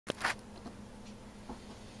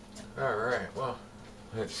Alright, well,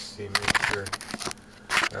 let's see, make sure.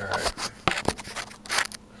 Alright.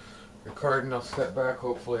 Recording, I'll step back,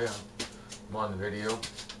 hopefully I'm on the video.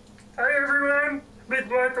 Hi everyone, Big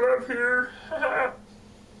Black Love here.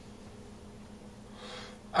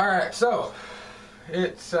 Alright, so,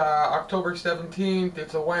 it's October 17th,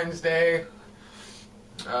 it's a Wednesday.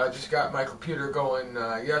 Just got my computer going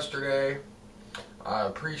yesterday. I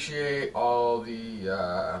appreciate all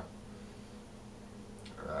the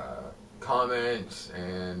comments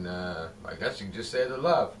and I guess you could just say the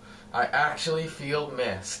love. I actually feel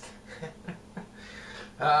missed.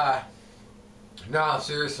 No,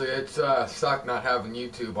 seriously, it's sucked not having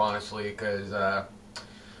YouTube, honestly, because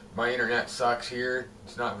my internet sucks here.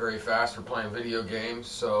 It's not very fast for playing video games,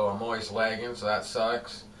 so I'm always lagging, so that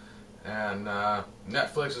sucks. And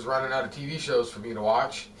Netflix is running out of TV shows for me to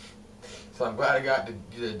watch, so I'm glad I got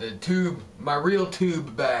the tube, my real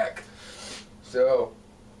tube back. So,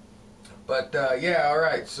 but yeah,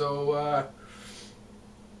 alright, so I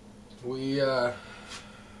don't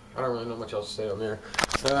really know much else to say on there.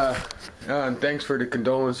 And thanks for the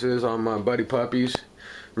condolences on my buddy Puppies.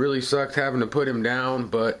 Really sucked having to put him down,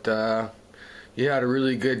 but he had a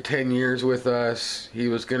really good 10 years with us. He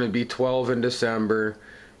was going to be 12 in December.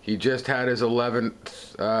 He just had his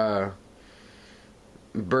 11th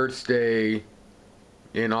birthday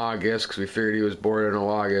in August, because we figured he was born in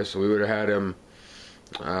August, so we would have had him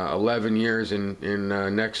 11 years in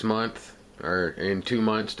next month, or in 2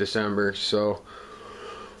 months, December. So,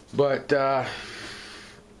 but I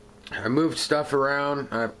moved stuff around.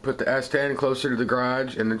 I put the S10 closer to the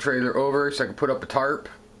garage and the trailer over so I could put up a tarp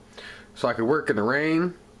so I could work in the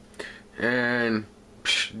rain. And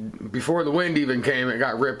before the wind even came, it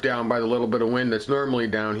got ripped down by the little bit of wind that's normally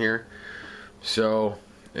down here. So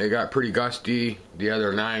it got pretty gusty the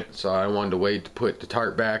other night, so I wanted to wait to put the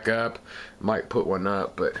tarp back up. Might put one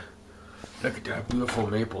up, but look at that beautiful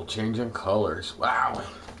maple changing colors. Wow.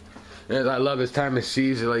 And I love this time of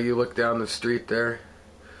season. Like, you look down the street there,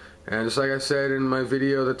 and just like I said in my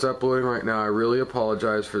video that's uploading right now, I really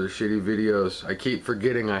apologize for the shitty videos. I keep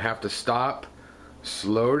forgetting I have to stop,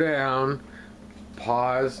 slow down,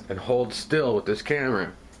 pause, and hold still with this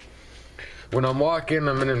camera. When I'm walking,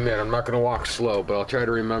 I'm gonna admit I'm not gonna walk slow, but I'll try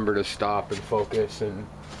to remember to stop and focus and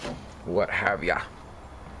what have ya.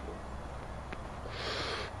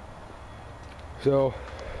 So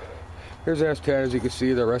here's the S10. As you can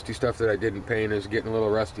see, the rusty stuff that I didn't paint is getting a little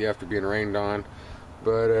rusty after being rained on.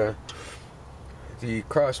 But the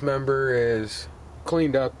cross member is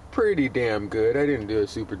cleaned up pretty damn good. I didn't do a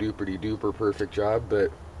super duper perfect job,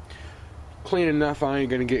 but clean enough I ain't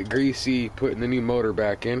gonna get greasy putting the new motor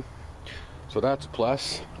back in. So that's a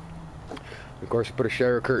plus. Of course, I put a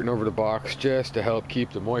shower curtain over the box just to help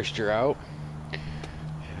keep the moisture out.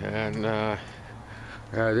 And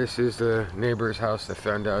this is the neighbor's house I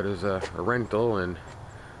found out is a rental, and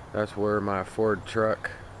that's where my Ford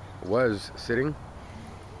truck was sitting.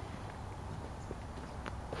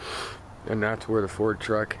 And that's where the Ford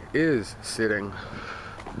truck is sitting.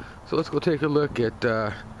 So let's go take a look at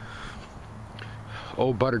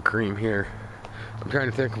old Buttercream here. I'm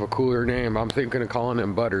trying to think of a cooler name. I'm thinking of calling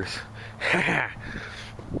him Butters.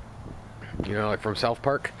 You know, like from South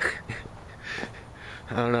Park.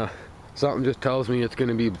 I don't know. Something just tells me it's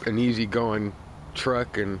going to be an easygoing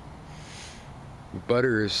truck, and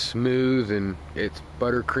butter is smooth and it's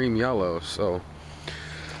buttercream yellow. So,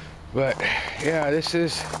 but yeah, this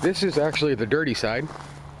is actually the dirty side.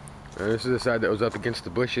 This is the side that was up against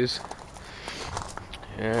the bushes,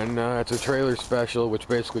 and it's a trailer special, which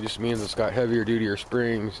basically just means it's got heavier duty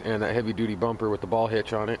springs and that heavy duty bumper with the ball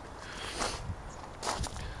hitch on it.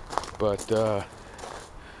 But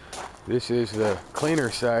this is the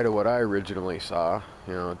cleaner side of what I originally saw,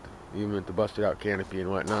 you know, even with the busted out canopy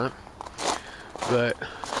and whatnot. But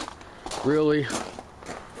really,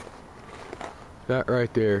 that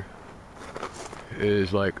right there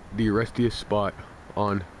is like the rustiest spot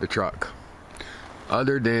on the truck,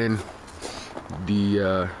 other than the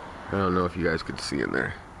I don't know if you guys could see in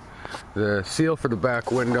there, the seal for the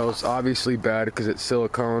back windows, obviously bad because it's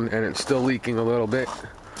silicone and it's still leaking a little bit.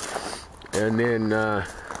 And then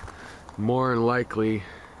more than likely,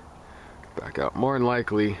 back out, more than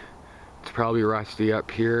likely it's probably rusty up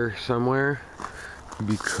here somewhere,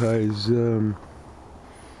 because don't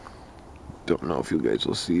know if you guys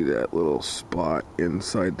will see that little spot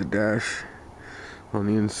inside the dash on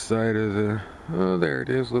the inside of the, oh, there it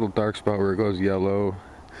is, little dark spot where it goes yellow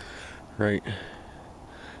right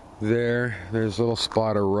there. There's a little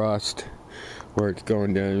spot of rust where it's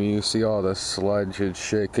going down. I mean, you see all the sludge and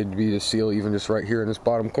shit. Could be the seal even just right here in this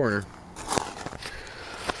bottom corner.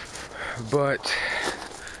 But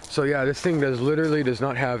So yeah, this thing literally does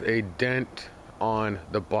not have a dent on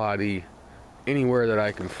the body anywhere that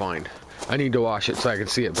I can find. I need to wash it so I can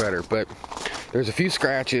see it better, but there's a few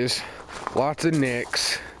scratches, lots of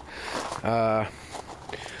nicks. The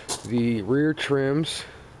rear trims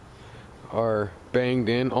are banged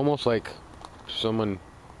in, almost like someone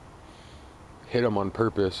hit them on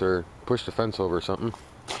purpose or pushed the fence over or something.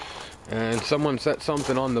 And someone set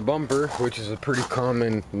something on the bumper, which is a pretty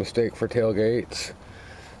common mistake for tailgates.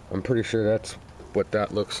 I'm pretty sure that's what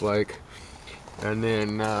that looks like. And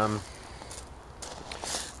then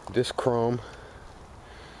this chrome,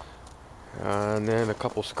 and then a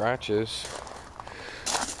couple scratches.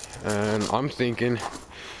 And I'm thinking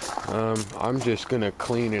I'm just gonna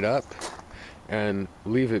clean it up and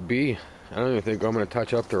leave it be. I don't even think I'm gonna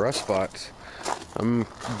touch up the rust spots. I'm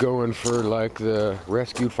going for like the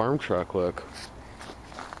rescued farm truck look.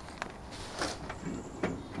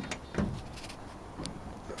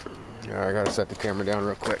 Yeah, I gotta set the camera down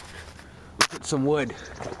real quick. Put some wood.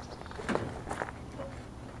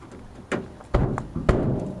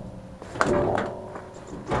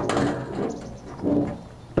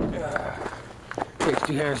 Takes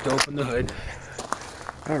 2 hands to open the hood.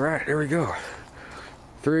 Alright, there we go.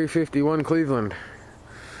 351 Cleveland.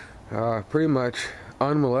 Pretty much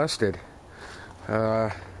unmolested.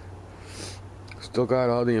 Still got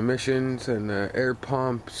all the emissions and the air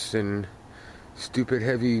pumps and stupid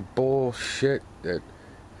heavy bullshit that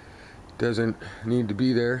doesn't need to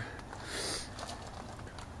be there.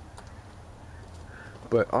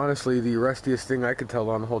 But honestly, the rustiest thing I could tell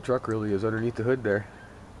on the whole truck really is underneath the hood there.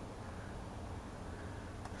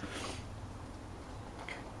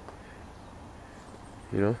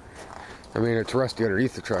 You know? I mean, it's rusty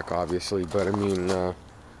underneath the truck, obviously, but I mean,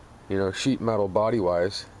 you know, sheet metal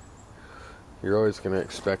body-wise, you're always going to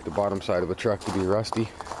expect the bottom side of a truck to be rusty.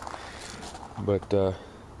 But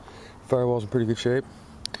firewall's in pretty good shape.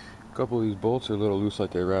 A couple of these bolts are a little loose,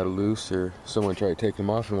 like they rattled loose, or someone tried to take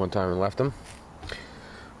them off in one time and left them.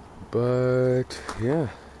 But yeah.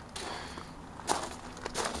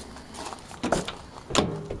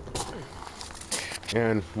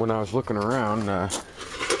 And when I was looking around, the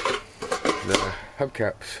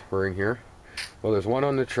hubcaps were in here. Well, there's one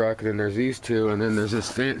on the truck, then there's these two, and then there's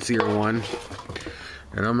this fancier one.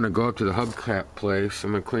 And I'm gonna go up to the hubcap place.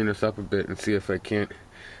 I'm gonna clean this up a bit and see if I can't.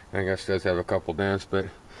 I guess it does have a couple dents, but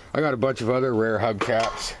I got a bunch of other rare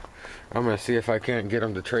hubcaps. I'm gonna see if I can't get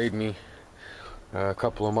them to trade me a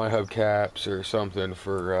couple of my hubcaps or something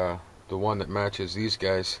for the one that matches these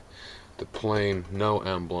guys, the plain no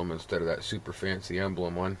emblem instead of that super fancy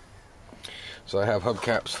emblem one. So I have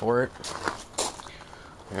hubcaps for it,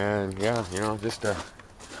 and yeah, you know, just an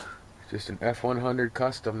F100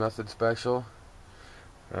 custom, nothing special.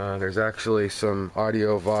 There's actually some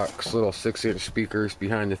Audio Vox little 6-inch speakers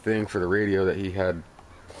behind the thing for the radio that he had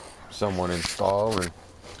someone install, and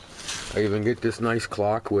I even get this nice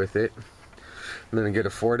clock with it. I'm gonna get a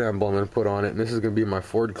Ford emblem and put on it, and this is gonna be my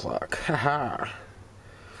Ford clock. Haha.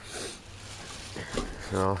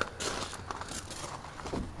 So,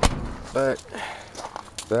 but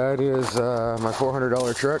that is my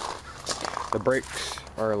 $400 truck. The brakes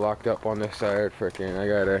are locked up on this side.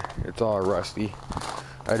 Frickin', it's all rusty.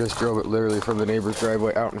 I just drove it literally from the neighbor's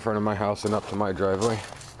driveway out in front of my house and up to my driveway.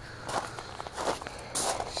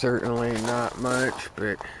 Certainly not much,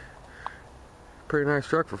 but pretty nice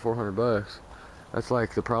truck for 400 bucks. That's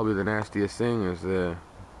like probably the nastiest thing is the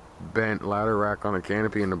bent ladder rack on the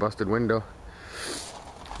canopy and the busted window.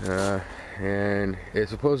 And it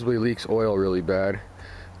supposedly leaks oil really bad,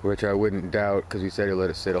 which I wouldn't doubt because he said he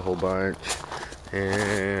let it sit a whole bunch.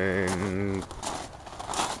 And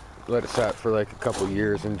let it sat for like a couple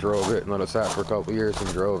years and drove it, and let it sat for a couple years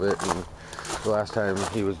and drove it, and the last time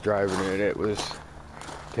he was driving it, it was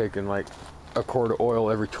taking like a quart of oil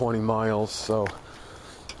every 20 miles. So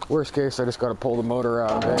worst case, I just got to pull the motor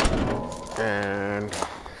out of it and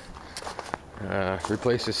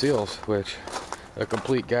replace the seals, which a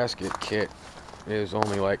complete gasket kit is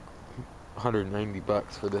only like 190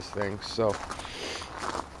 bucks for this thing. So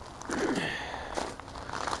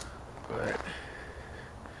but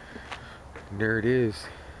there it is.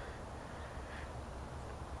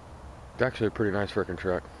 It's actually a pretty nice freaking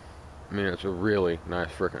truck. I mean, it's a really nice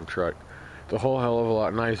freaking truck. It's a whole hell of a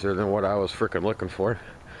lot nicer than what I was freaking looking for.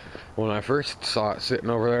 When I first saw it sitting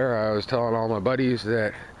over there, I was telling all my buddies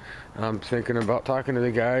that I'm thinking about talking to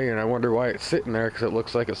the guy, and I wonder why it's sitting there, because it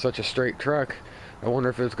looks like it's such a straight truck. I wonder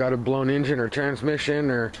if it's got a blown engine or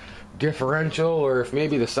transmission or differential, or if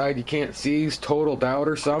maybe the side you can't see is totaled out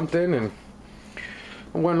or something. And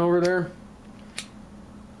I went over there,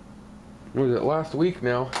 what was it, last week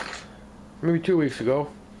now, maybe 2 weeks ago,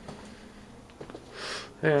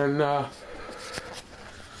 And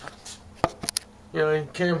you know, he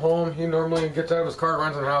came home. He normally gets out of his car,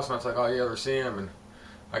 runs in the house, and I was like, "Oh, you ever see him?" And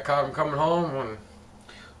I caught him coming home, and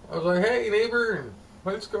I was like, "Hey, neighbor, and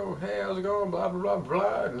let's go. Hey, how's it going? Blah blah blah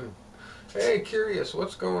blah." And hey, curious,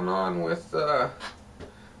 what's going on with that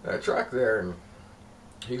truck there? And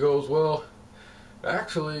he goes, "Well,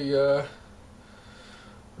 actually,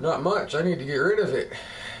 not much. I need to get rid of it."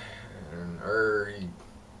 Or he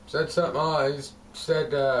said something. Oh, he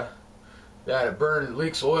said that it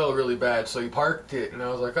leaks oil really bad, so he parked it. And I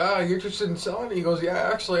was like, "Ah, you interested in selling it?" He goes, "Yeah,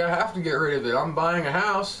 actually, I have to get rid of it. I'm buying a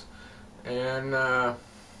house, and I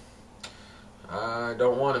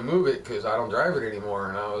don't want to move it because I don't drive it anymore."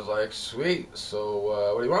 And I was like, "Sweet.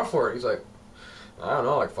 So what do you want for it?" He's like, "I don't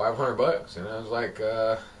know, like $500." And I was like,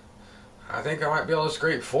 "I think I might be able to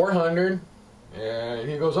scrape 400." And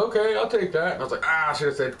he goes, "Okay, I'll take that." And I was like, "Ah, I should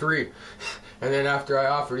have said 3. And then after I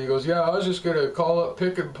offered, he goes, "Yeah, I was just going to call up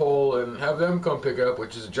Pick and Pull and have them come pick up,"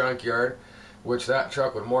 which is a junkyard, which that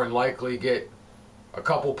truck would more than likely get a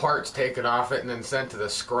couple parts taken off it and then sent to the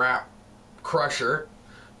scrap crusher.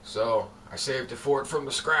 So I saved it for it from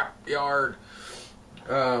the scrap yard.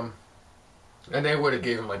 And they would have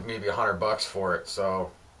given like maybe $100 for it.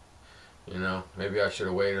 So, you know, maybe I should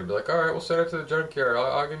have waited and be like, "All right, we'll send it to the junkyard.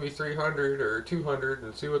 I'll give you 300 or 200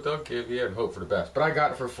 and see what they'll give you and hope for the best." But I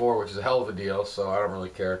got it for 4, which is a hell of a deal, so I don't really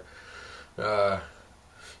care.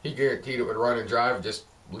 He guaranteed it would run and drive. It just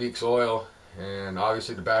leaks oil, and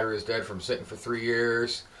obviously the battery is dead from sitting for 3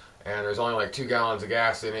 years, and there's only like 2 gallons of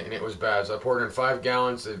gas in it, and it was bad. So I poured in 5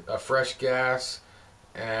 gallons of fresh gas,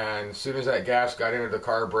 and as soon as that gas got into the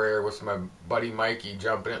carburetor with my buddy Mikey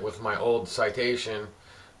jumping it with my old Citation,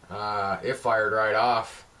 it fired right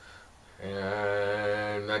off,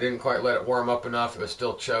 and I didn't quite let it warm up enough. It was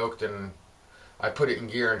still choked, and I put it in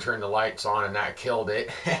gear and turned the lights on, and that killed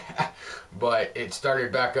it. But it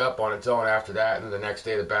started back up on its own after that, and the next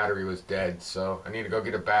day the battery was dead. So I need to go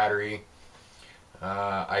get a battery.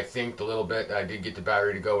 I think the little bit I did get the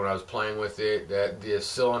battery to go when I was playing with it, that the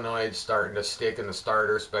solenoid's starting to stick in the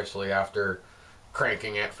starter, especially after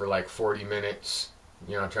cranking it for like 40 minutes.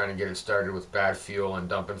 You know, trying to get it started with bad fuel and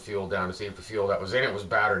dumping fuel down to see if the fuel that was in it was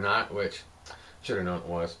bad or not, which should have known it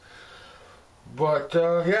was. But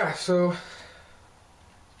yeah, so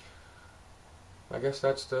I guess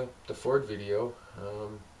that's the Ford video.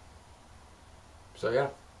 So yeah,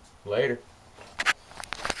 later.